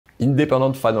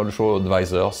Independent financial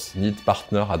advisors need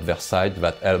partners at their side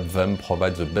that help them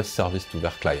provide the best service to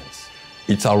their clients.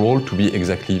 It's our role to be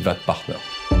exactly that partner.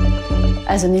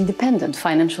 As an independent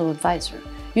financial advisor,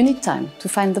 you need time to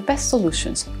find the best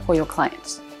solutions for your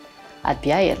clients. At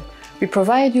BIL, we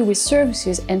provide you with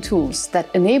services and tools that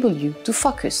enable you to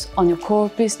focus on your core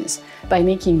business by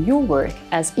making your work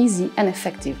as easy and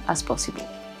effective as possible.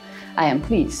 I am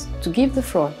pleased to give the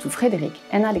floor to Frédéric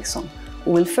and Alexandre,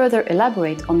 who will further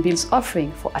elaborate on BIL's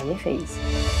offering for IFAs.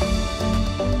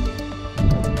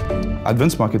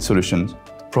 Advanced Market Solutions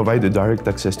provide a direct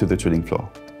access to the trading floor.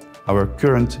 Our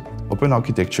current open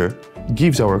architecture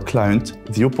gives our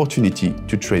client the opportunity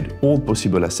to trade all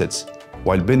possible assets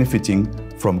while benefiting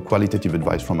from qualitative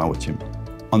advice from our team.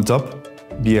 On top,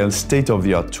 BIL's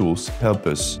state-of-the-art tools help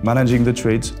us managing the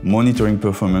trades, monitoring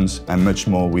performance, and much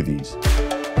more with ease.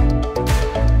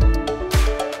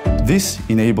 This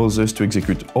enables us to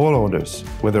execute all orders,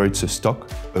 whether it's a stock,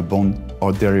 a bond,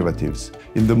 or derivatives,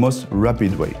 in the most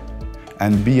rapid way,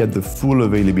 and be at the full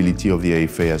availability of the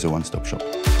IFA as a one-stop shop.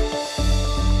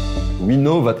 We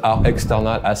know that our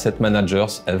external asset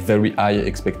managers have very high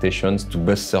expectations to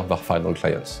best serve their final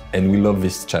clients, and we love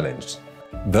this challenge.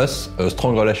 Thus, a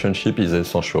strong relationship is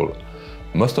essential.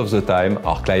 Most of the time,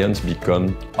 our clients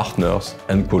become partners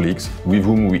and colleagues with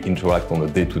whom we interact on a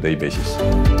day-to-day basis.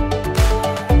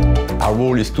 Our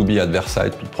role is to be at their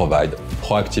side to provide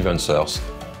proactive answers,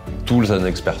 tools and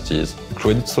expertise,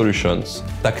 credit solutions,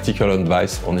 tactical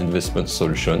advice on investment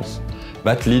solutions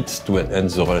that leads to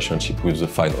enhance the relationship with the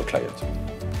final client.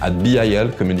 At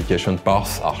BIL, communication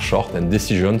paths are short and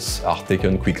decisions are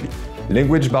taken quickly.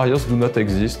 Language barriers do not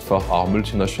exist for our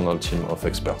multinational team of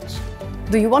experts.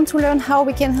 Do you want to learn how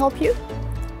we can help you?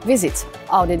 Visit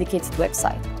our dedicated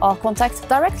website or contact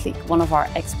directly one of our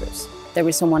experts. There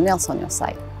is someone else on your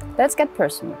side. Let's get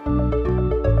personal.